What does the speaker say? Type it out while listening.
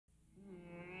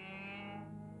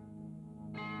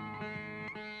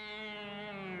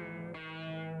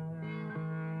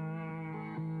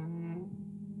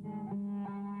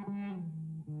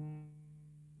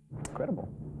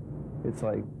It's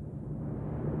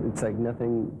like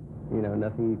nothing,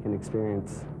 nothing you can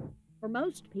experience. For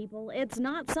most people, it's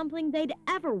not something they'd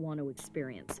ever want to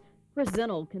experience. Chris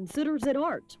Zinnel considers it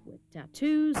art, with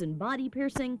tattoos and body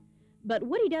piercing. But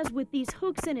what he does with these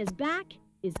hooks in his back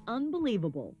is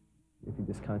unbelievable. If you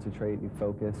just concentrate, you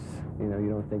focus, you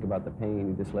don't think about the pain,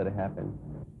 you just let it happen.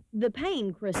 The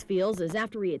pain Chris feels is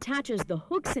after he attaches the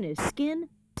hooks in his skin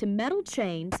to metal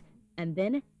chains and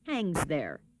then hangs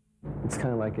there. It's kind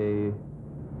of like a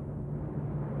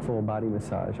full body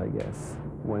massage, I guess.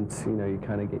 Once, you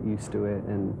kind of get used to it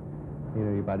and,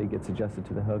 your body gets adjusted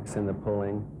to the hooks and the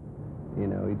pulling,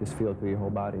 you just feel it through your whole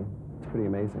body. It's pretty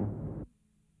amazing.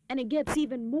 And it gets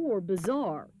even more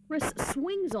bizarre. Chris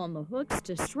swings on the hooks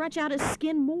to stretch out his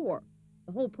skin more.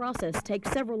 The whole process takes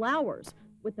several hours,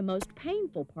 with the most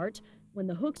painful part when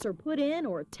the hooks are put in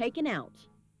or taken out.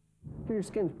 Your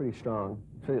skin's pretty strong.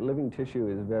 So living tissue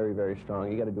is very, very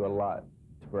strong. You got to do a lot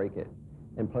to break it.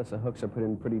 And plus the hooks are put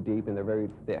in pretty deep and they're very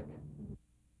thick.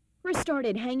 Chris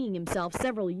started hanging himself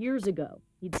several years ago.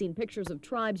 He'd seen pictures of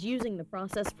tribes using the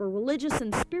process for religious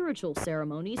and spiritual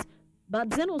ceremonies, but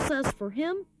Zinnel says for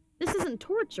him, this isn't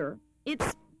torture,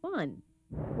 it's fun.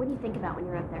 What do you think about when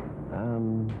you're up there?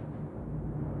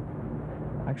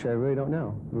 Actually, I really don't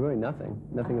know. Really nothing.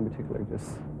 Nothing in particular.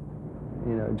 Just,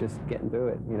 just getting through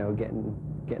it,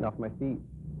 getting off my feet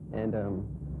and,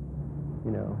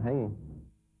 hanging.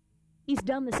 He's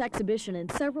done this exhibition in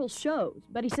several shows,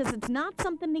 but he says it's not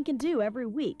something he can do every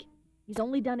week. He's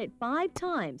only done it 5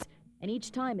 times, and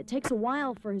each time it takes a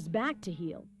while for his back to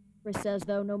heal. Chris says,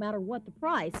 though, no matter what the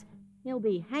price, he'll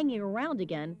be hanging around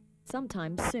again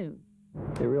sometime soon.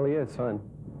 It really is fun.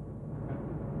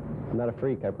 I'm not a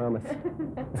freak, I promise.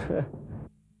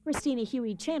 Christina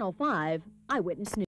Huey, Channel 5, Eyewitness News.